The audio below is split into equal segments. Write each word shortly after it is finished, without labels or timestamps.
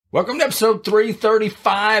Welcome to episode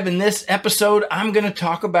 335. In this episode, I'm going to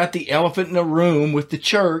talk about the elephant in the room with the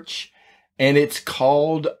church, and it's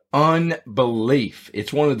called unbelief.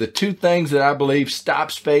 It's one of the two things that I believe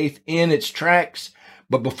stops faith in its tracks.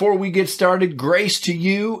 But before we get started, grace to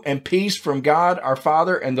you and peace from God, our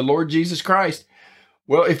Father, and the Lord Jesus Christ.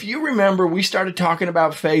 Well, if you remember, we started talking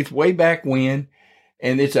about faith way back when,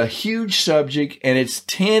 and it's a huge subject, and it's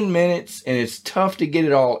 10 minutes, and it's tough to get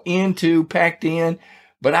it all packed in.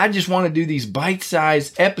 But I just want to do these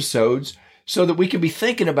bite-sized episodes so that we can be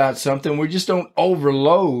thinking about something. We just don't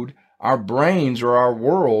overload our brains or our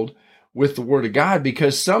world with the Word of God,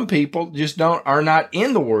 because some people just are not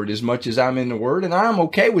in the Word as much as I'm in the Word, and I'm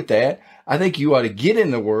okay with that. I think you ought to get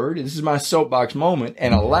in the Word. This is my soapbox moment,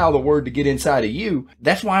 and allow the Word to get inside of you.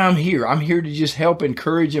 That's why I'm here. I'm here to just help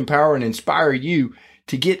encourage, empower, and inspire you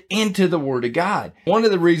to get into the Word of God. One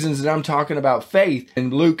of the reasons that I'm talking about faith in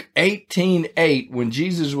Luke 18:8, when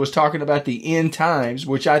Jesus was talking about the end times,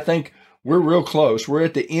 which I think we're real close. We're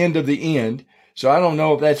at the end of the end. So I don't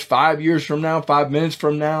know if that's 5 years from now, 5 minutes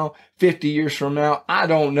from now, 50 years from now. I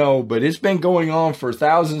don't know, but it's been going on for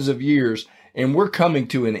thousands of years, and we're coming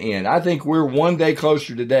to an end. I think we're one day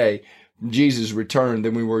closer today from Jesus' return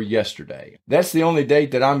than we were yesterday. That's the only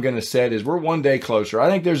date that I'm going to set, is we're one day closer. I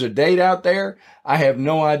think there's a date out there. I have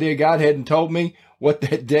no idea. God hadn't told me what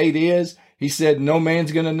that date is. He said no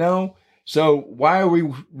man's going to know. So why are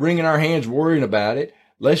we wringing our hands worrying about it?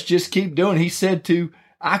 Let's just keep doing it. He said to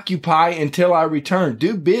occupy until I return.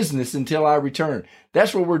 Do business until I return.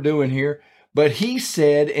 That's what we're doing here. But he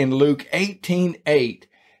said in Luke 18:8,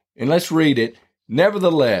 and let's read it,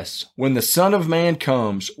 "Nevertheless, when the Son of Man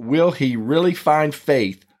comes, will he really find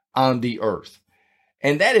faith on the earth?"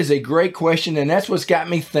 And that is a great question, and that's what's got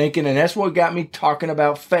me thinking, and that's what got me talking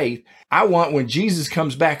about faith. I want, when Jesus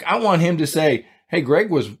comes back, I want him to say, hey, Greg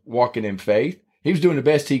was walking in faith. He was doing the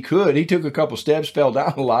best he could. He took a couple steps, fell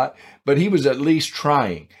down a lot, but he was at least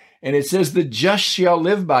trying. And it says, the just shall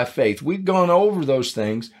live by faith. We've gone over those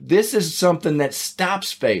things. This is something that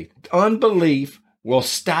stops faith. Unbelief will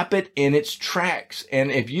stop it in its tracks.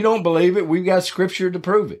 And if you don't believe it, we've got scripture to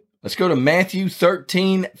prove it. Let's go to Matthew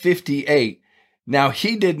 13:58. Now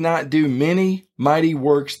he did not do many mighty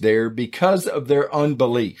works there because of their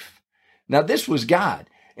unbelief. Now this was God,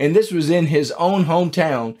 and this was in his own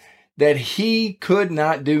hometown, that he could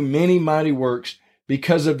not do many mighty works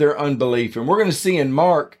because of their unbelief. And we're going to see in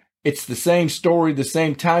Mark, it's the same story, the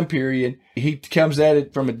same time period. He comes at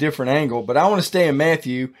it from a different angle, but I want to stay in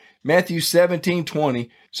Matthew 17:20.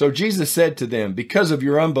 So Jesus said to them, because of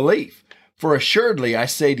your unbelief, for assuredly I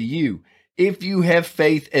say to you, if you have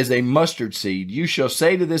faith as a mustard seed, you shall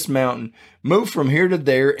say to this mountain, move from here to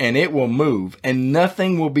there, and it will move, and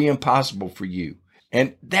nothing will be impossible for you.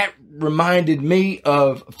 And that reminded me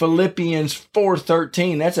of Philippians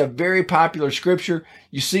 4:13. That's a very popular scripture.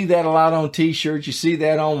 You see that a lot on t-shirts. You see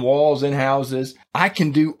that on walls in houses. I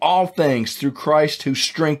can do all things through Christ who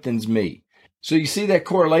strengthens me. So you see that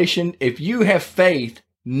correlation? If you have faith,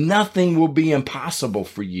 nothing will be impossible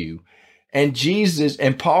for you. And Jesus,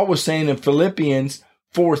 and Paul was saying in Philippians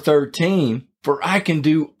 4:13, for I can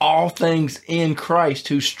do all things in Christ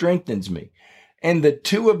who strengthens me. And the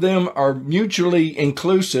two of them are mutually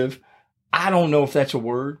inclusive. I don't know if that's a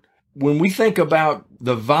word. When we think about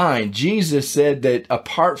the vine, Jesus said that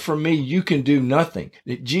apart from me, you can do nothing.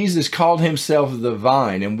 Jesus called himself the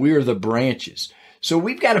vine, and we're the branches. So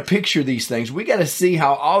we've got to picture these things. We got to see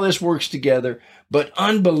how all this works together, but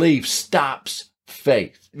unbelief stops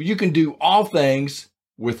faith. You can do all things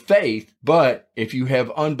with faith, but if you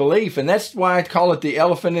have unbelief, and that's why I call it the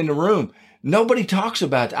elephant in the room. Nobody talks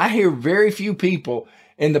about that. I hear very few people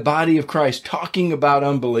in the body of Christ talking about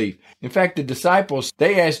unbelief. In fact, the disciples,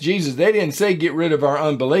 they asked Jesus, they didn't say get rid of our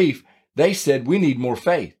unbelief. They said we need more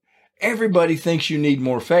faith. Everybody thinks you need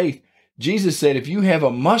more faith. Jesus said if you have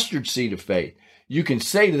a mustard seed of faith, you can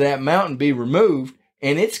say to that mountain, be removed,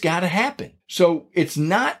 and it's got to happen. So it's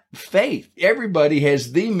not faith. Everybody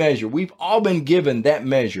has the measure. We've all been given that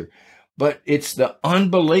measure, but it's the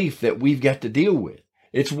unbelief that we've got to deal with.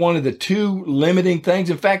 It's one of the two limiting things.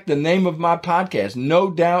 In fact, the name of my podcast,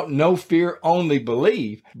 No Doubt, No Fear, Only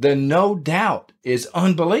Believe. The no doubt is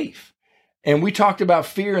unbelief. And we talked about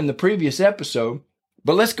fear in the previous episode,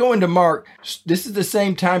 but let's go into Mark. This is the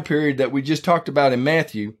same time period that we just talked about in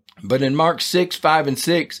Matthew, but in Mark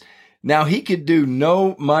 6:5-6, now he could do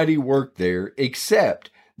no mighty work there except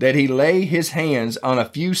that he lay his hands on a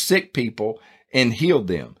few sick people and healed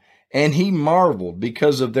them. And he marveled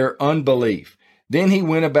because of their unbelief. Then he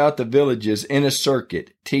went about the villages in a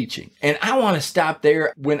circuit teaching. And I want to stop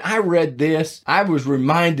there. When I read this, I was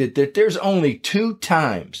reminded that there's only 2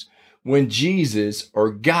 times when Jesus,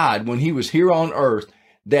 or God, when he was here on earth,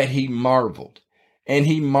 that he marveled. And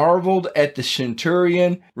he marveled at the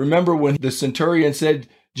centurion. Remember when the centurion said,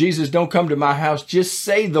 Jesus, don't come to my house. Just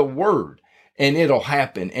say the word and it'll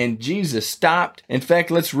happen. And Jesus stopped. In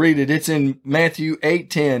fact, let's read it. It's in Matthew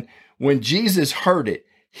 8:10. When Jesus heard it,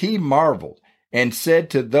 he marveled and said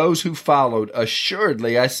to those who followed,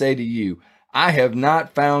 assuredly, I say to you, I have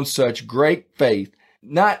not found such great faith,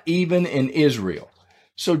 not even in Israel.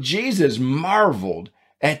 So Jesus marveled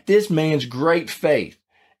at this man's great faith.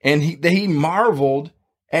 And he marveled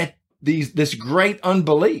at this great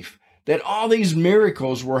unbelief, that all these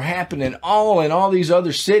miracles were happening all in all these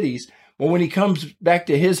other cities. Well, when he comes back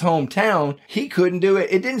to his hometown, he couldn't do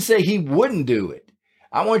it. It didn't say he wouldn't do it.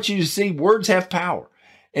 I want you to see words have power.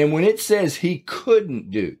 And when it says he couldn't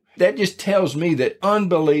do, that just tells me that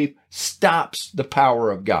unbelief stops the power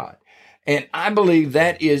of God. And I believe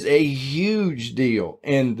that is a huge deal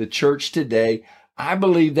in the church today. I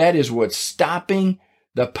believe that is what's stopping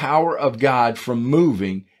the power of God from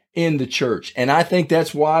moving in the church. And I think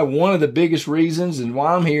that's why one of the biggest reasons and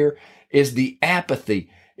why I'm here is the apathy,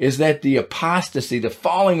 is that the apostasy, the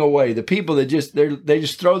falling away, the people that they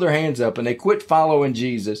just throw their hands up and they quit following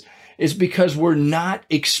Jesus, is because we're not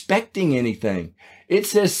expecting anything. It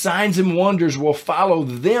says signs and wonders will follow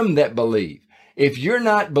them that believe. If you're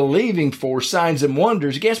not believing for signs and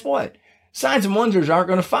wonders, guess what? Signs and wonders aren't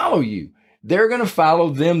going to follow you. They're going to follow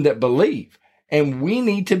them that believe. And we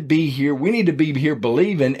need to be here. We need to be here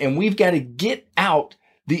believing, and we've got to get out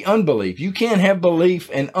the unbelief. You can't have belief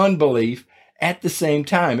and unbelief at the same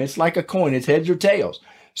time. It's like a coin. It's heads or tails.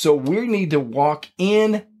 So we need to walk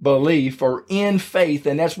in belief or in faith.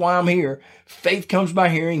 And that's why I'm here. Faith comes by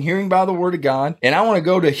hearing, hearing by the word of God. And I want to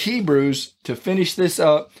go to Hebrews to finish this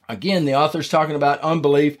up. Again, the author's talking about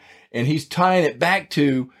unbelief, and he's tying it back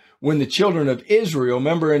to when the children of Israel,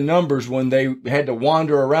 remember in Numbers when they had to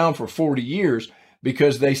wander around for 40 years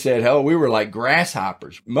because they said, oh, we were like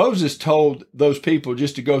grasshoppers. Moses told those people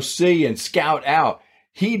just to go see and scout out.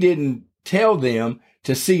 He didn't tell them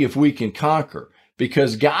to see if we can conquer,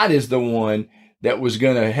 because God is the one that was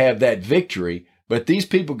going to have that victory. But these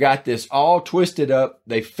people got this all twisted up.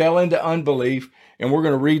 They fell into unbelief. And we're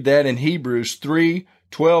going to read that in Hebrews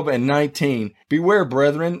 3:12 and 19. Beware,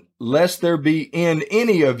 brethren, lest there be in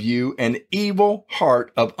any of you an evil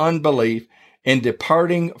heart of unbelief in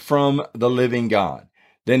departing from the living God.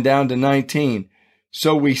 Then down to 19.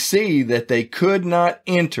 So we see that they could not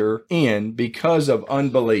enter in because of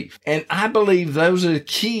unbelief. And I believe those are the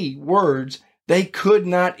key words. They could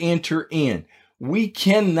not enter in. We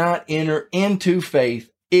cannot enter into faith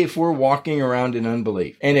if we're walking around in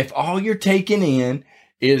unbelief. And if all you're taking in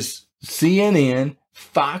is CNN,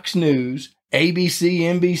 Fox News, ABC,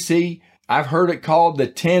 NBC, I've heard it called the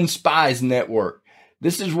 10 Spies Network.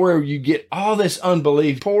 This is where you get all this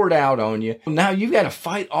unbelief poured out on you. Now you've got to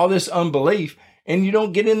fight all this unbelief, and you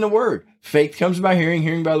don't get in the word. Faith comes by hearing,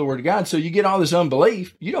 hearing by the word of God. So you get all this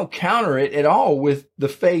unbelief. You don't counter it at all with the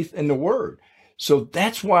faith and the word. So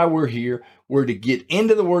that's why we're here. We're to get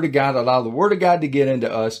into the word of God, allow the word of God to get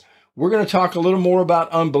into us. We're going to talk a little more about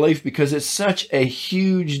unbelief because it's such a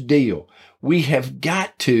huge deal. We have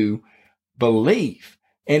got to believe.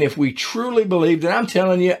 And if we truly believe, then I'm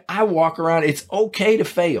telling you, I walk around, it's okay to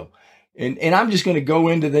fail. And I'm just going to go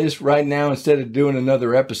into this right now instead of doing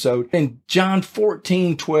another episode. In John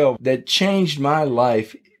 14:12, that changed my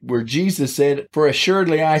life, where Jesus said, for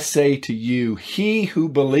assuredly I say to you, he who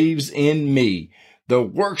believes in me, the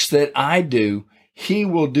works that I do, he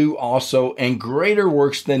will do also, and greater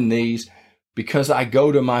works than these, because I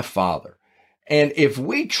go to my Father. And if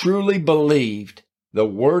we truly believed the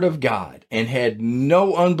word of God and had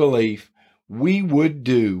no unbelief, we would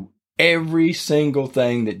do every single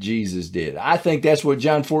thing that Jesus did. I think that's what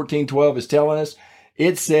John 14:12 is telling us.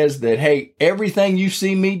 It says that, hey, everything you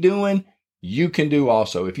see me doing, you can do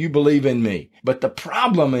also if you believe in me. But the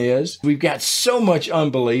problem is we've got so much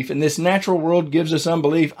unbelief, and this natural world gives us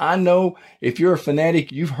unbelief. I know if you're a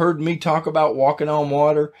fanatic, you've heard me talk about walking on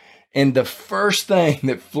water, and the first thing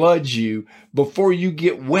that floods you before you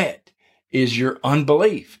get wet is your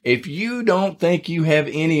unbelief. If you don't think you have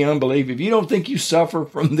any unbelief, if you don't think you suffer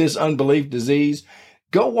from this unbelief disease,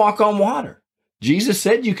 go walk on water. Jesus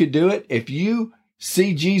said you could do it. If you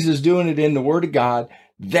see Jesus doing it in the Word of God,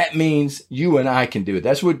 that means you and I can do it.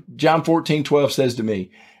 That's what John 14:12 says to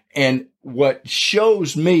me. And what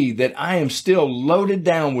shows me that I am still loaded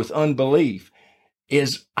down with unbelief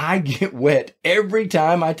is I get wet every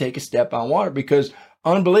time I take a step on water, because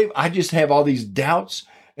unbelief, I just have all these doubts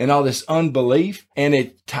and all this unbelief, and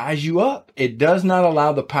it ties you up. It does not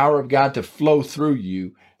allow the power of God to flow through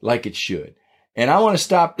you like it should. And I want to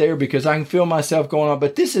stop there because I can feel myself going on.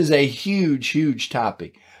 But this is a huge, huge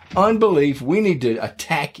topic. Unbelief, we need to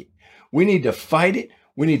attack it. We need to fight it.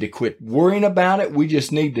 We need to quit worrying about it. We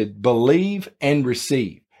just need to believe and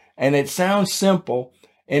receive. And it sounds simple,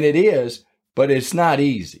 and it is, but it's not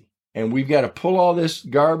easy. And we've got to pull all this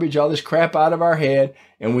garbage, all this crap out of our head,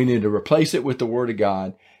 and we need to replace it with the Word of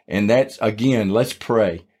God. And that's, again, let's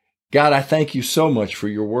pray. God, I thank you so much for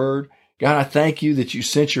your Word. God, I thank you that you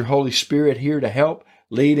sent your Holy Spirit here to help,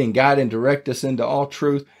 lead, and guide and direct us into all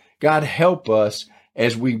truth. God, help us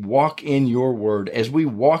as we walk in your Word, as we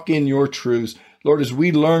walk in your truths. Lord, as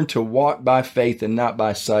we learn to walk by faith and not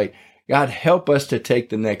by sight, God, help us to take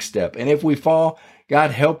the next step. And if we fall,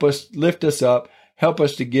 God, help us, lift us up, help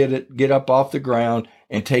us to get up off the ground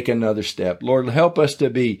and take another step. Lord, help us to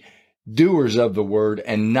be doers of the word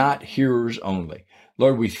and not hearers only.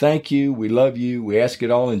 Lord, we thank you. We love you. We ask it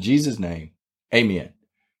all in Jesus' name. Amen.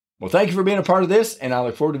 Well, thank you for being a part of this, and I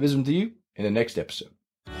look forward to visiting with you in the next episode.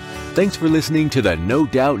 Thanks for listening to the No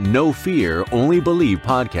Doubt, No Fear, Only Believe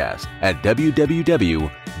podcast at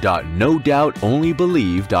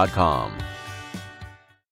www.nodoubtonlybelieve.com.